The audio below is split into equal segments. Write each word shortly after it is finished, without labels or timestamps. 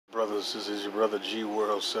Brothers, this is your brother G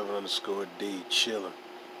World 7_D chilling.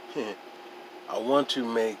 I want to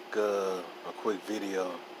make a quick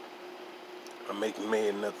video. I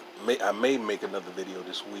may make another video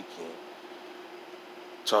this weekend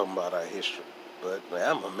talking about our history, but man,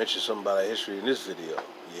 I'm gonna mention something about our history in this video.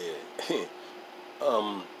 Yeah.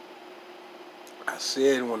 I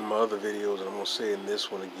said in one of my other videos, and I'm gonna say in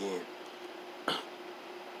this one again.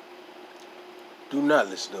 Do not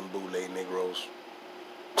listen to them Boule Negroes.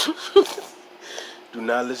 Do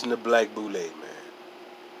not listen to Black Boule, man.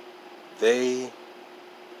 They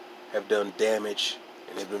have done damage,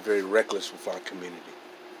 and they've been very reckless with our community.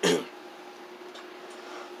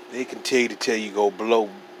 They continue to tell you go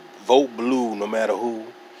vote blue no matter who.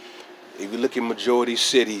 If you look at majority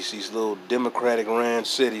cities, these little Democratic run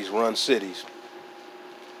cities,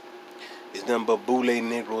 it's nothing but Boule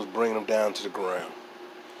Negroes bringing them down to the ground.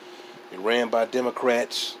 They're ran by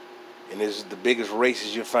Democrats, and this is the biggest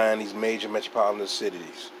races you'll find in these major metropolitan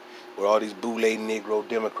cities, where all these Boule Negro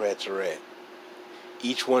Democrats are at.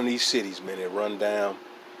 Each one of these cities, man, they run down,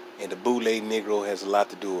 and the Boule Negro has a lot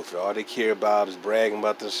to do with it. All they care about is bragging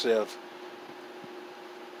about themselves,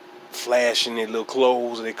 flashing their little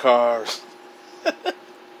clothes and their cars,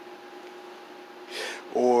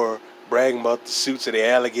 or bragging about the suits of the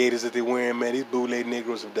alligators that they're wearing. Man, these Boule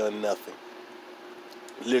Negroes have done nothing.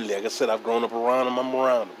 Literally, like I said, I've grown up around them. I'm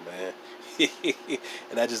around them, man.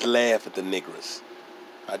 And I just laugh at the niggers.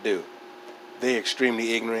 I do. They're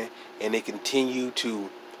extremely ignorant, and they continue to,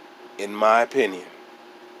 in my opinion,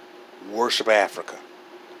 worship Africa,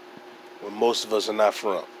 when most of us are not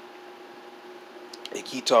from. They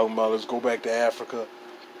keep talking about, let's go back to Africa,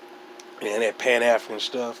 and that Pan-African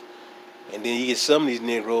stuff. And then you get some of these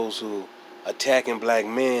Negroes who attacking black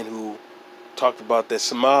men who talked about that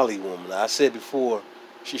Somali woman. I said before,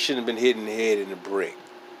 she shouldn't have been hit in the head in a brick,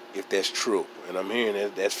 if that's true. And I'm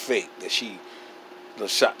hearing that's fake, that she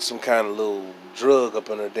shot some kind of little drug up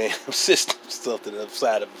in her damn system, something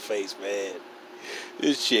upside of her face, man.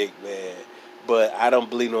 This chick, man. But I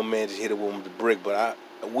don't believe no man just hit a woman with a brick. But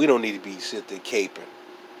we don't need to be sitting there caping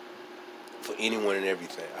for anyone and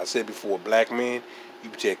everything. I said before, black men,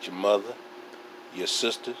 you protect your mother, your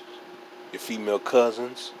sisters, your female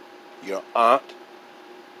cousins, your aunt,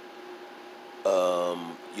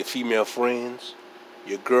 your female friends,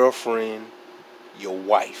 your girlfriend, your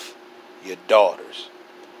wife, your daughters.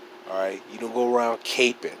 Alright? You don't go around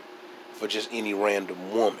caping for just any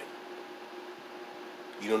random woman.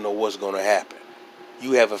 You don't know what's going to happen.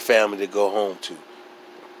 You have a family to go home to.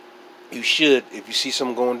 You should, if you see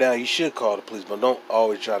something going down, you should call the police, but don't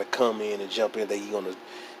always try to come in and jump in that you're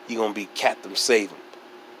gonna be Captain Save 'em.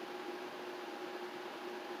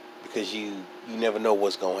 Because you never know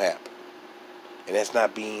what's gonna happen. And that's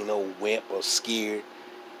not being no wimp or scared.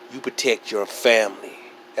 You protect your family.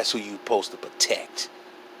 That's who you're supposed to protect.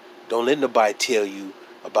 Don't let nobody tell you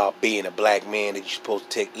about being a black man that you're supposed to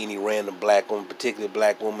take any random black woman, particularly a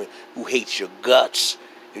black woman who hates your guts,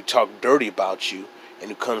 who talk dirty about you, and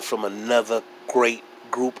who comes from another great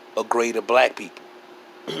group of greater black people.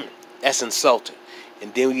 That's insulting.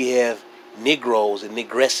 And then we have Negroes and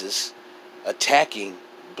Negresses attacking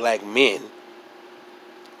black men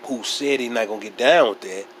who said they're not going to get down with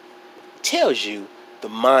that. Tells you the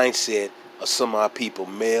mindset of some of our people,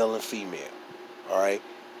 male and female. Alright?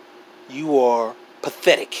 You are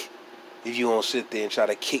pathetic if you don't sit there and try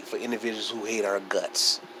to kick for individuals who hate our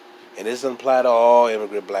guts. And this doesn't apply to all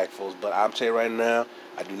immigrant black folks, but I'm telling you right now,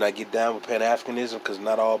 I do not get down with Pan-Africanism, because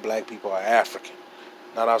not all black people are African.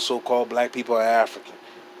 Not our so-called black people are African.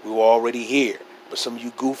 We were already here. But some of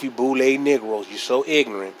you goofy Boule Negroes, you're so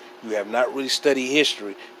ignorant, you have not really studied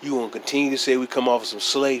history, you're going to continue to say we come off of some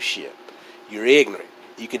slave ship. You're ignorant.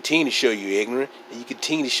 You continue to show you're ignorant, and you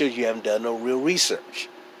continue to show you haven't done no real research.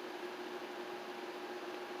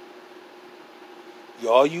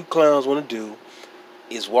 All you clowns want to do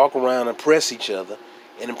is walk around and impress each other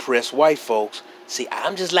and impress white folks. See,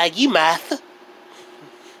 I'm just like you, Martha.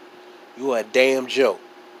 You are a damn joke.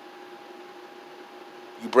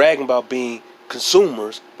 You bragging about being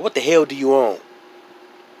consumers. What the hell do you own?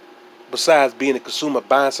 Besides being a consumer,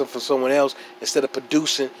 buying something from someone else instead of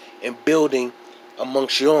producing and building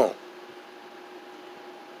amongst your own.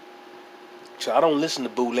 So I don't listen to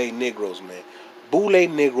Boule Negroes, man. Boule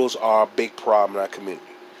Negroes are a big problem in our community.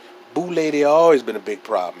 Boule, they always been a big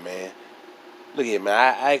problem, man. Look at it,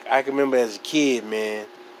 man. I can remember as a kid, man,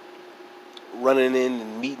 running in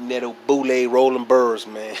and meeting that old Boule rolling birds,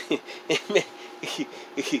 man.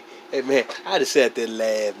 Hey, man, I just sat there and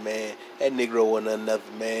laughed, man. That Negro wasn't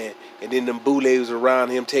nothing, man. And then them Boule was around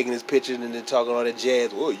him taking his pictures and then talking all that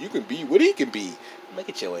jazz. Well, you can be what he can be. Man,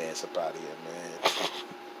 get your ass up out of here, man.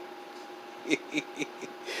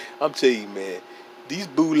 I'm telling you, man, these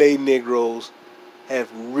Boule Negroes have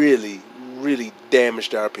really, really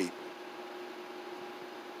damaged our people.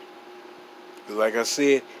 Because like I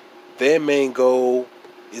said, their main goal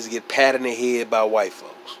is to get patted in the head by white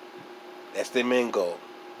folks. That's their main goal.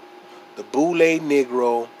 The Boule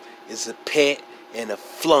Negro is a pet and a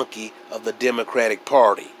flunky of the Democratic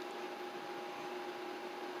Party.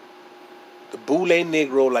 The Boule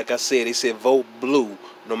Negro, like I said, they said vote blue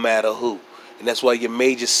no matter who. And that's why your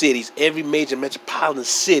major cities, every major metropolitan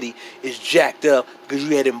city is jacked up because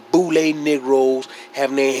you had them Boule Negroes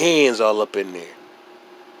having their hands all up in there.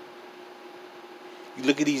 You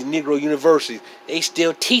look at these Negro universities, they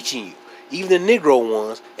still teaching you, even the Negro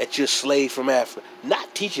ones, that you're slaves from Africa.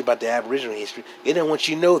 Not teaching about the Aboriginal history. They don't want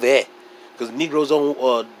you to know that. Because Negroes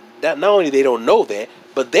don't, not only they don't know that,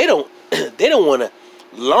 but they don't they don't want to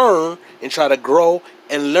learn and try to grow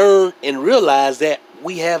and learn and realize that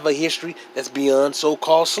we have a history that's beyond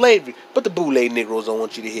so-called slavery. But the Boule Negroes don't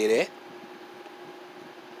want you to hear that.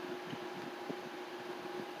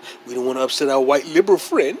 We don't want to upset our white liberal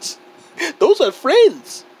friends. Those are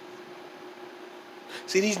friends.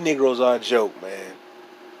 See, these Negroes are a joke, man.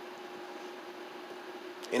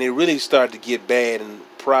 And it really started to get bad in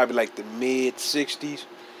probably like the mid-'60s.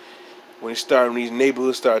 When these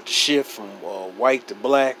neighborhoods started to shift from white to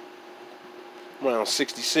black. Around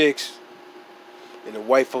 66. And the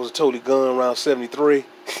white folks are totally gone around 73.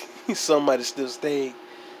 Somebody still stayed.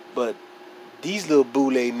 But these little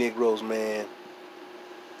Boule Negroes, man,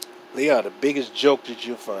 they are the biggest joke that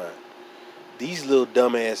you'll find. These little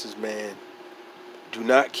dumbasses, man, do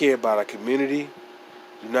not care about our community,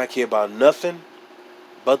 do not care about nothing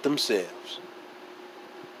but themselves.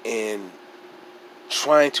 And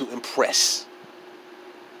trying to impress.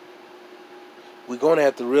 We're going to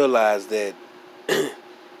have to realize that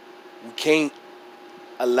we can't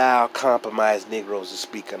allow compromised Negroes to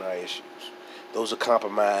speak on our issues. Those are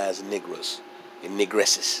compromised Negroes and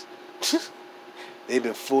Negresses. They've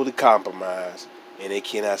been fully compromised, and they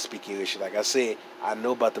cannot speak English. Like I said, I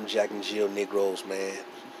know about them Jack and Jill Negroes, man.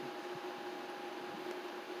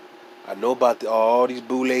 I know about all these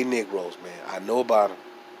Boule Negroes, man. I know about them.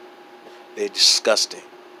 They're disgusting.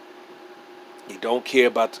 They don't care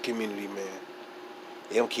about the community, man.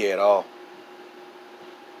 They don't care at all.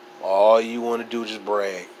 All you want to do is just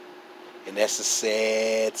brag. And that's a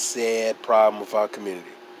sad, sad problem with our community.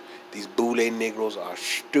 These Boule Negroes are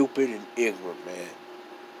stupid and ignorant, man.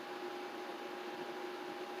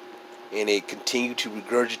 And they continue to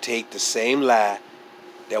regurgitate the same lie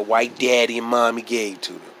that white daddy and mommy gave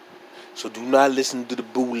to them. So do not listen to the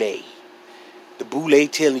Boule. The Boule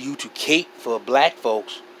telling you to cape for black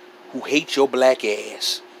folks who hate your black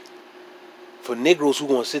ass. For Negroes who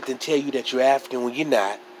want to sit there and tell you that you're African when you're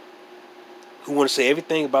not. Who want to say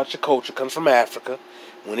everything about your culture comes from Africa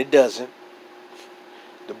when it doesn't.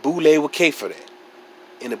 The Boule will cape for that.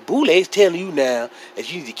 And the Boule is telling you now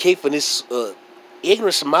that you need to cape for this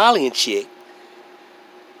ignorant Somalian chick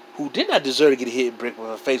who did not deserve to get a hit brick with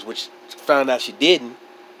her face, which found out she didn't.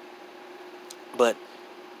 But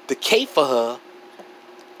the cape for her,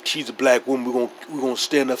 she's a black woman, we're gonna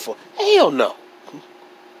stand up for. Hell no.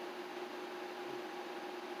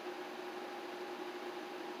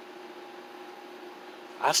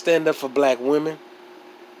 I stand up for black women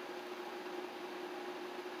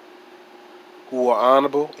who are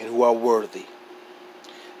honorable and who are worthy.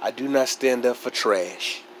 I do not stand up for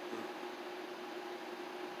trash.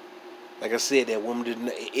 Like I said, that woman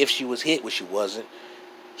didn't. If she was hit, which she wasn't,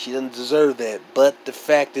 she doesn't deserve that. But the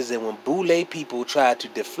fact is that when Boule people try to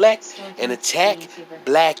deflect and attack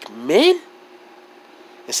black men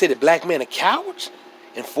and say that black men are cowards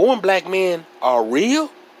and foreign black men are real,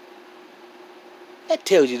 that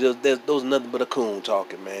tells you those nothing but a coon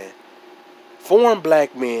talking, man. Foreign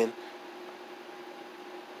black men,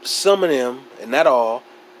 some of them, and not all,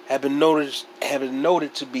 have been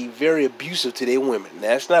noted to be very abusive to their women. Now,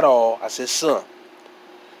 that's not all. I said some.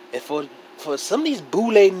 And for some of these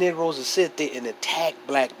Boule Negroes to sit there and attack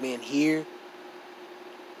black men here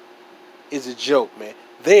is a joke, man.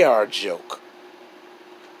 They are a joke.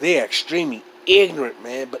 They are extremely ignorant,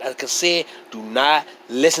 man. But like I said, do not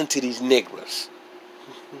listen to these Negroes.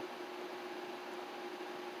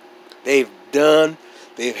 They're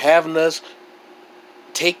having us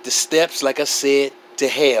take the steps, like I said, to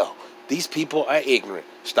hell. These people are ignorant.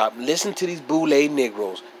 Stop listening to these Boule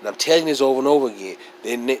Negroes. And I'm telling you this over and over again.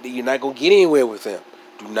 You're not going to get anywhere with them.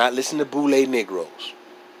 Do not listen to Boule Negroes.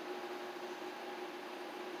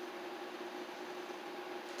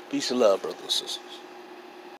 Peace and love, brothers and sisters.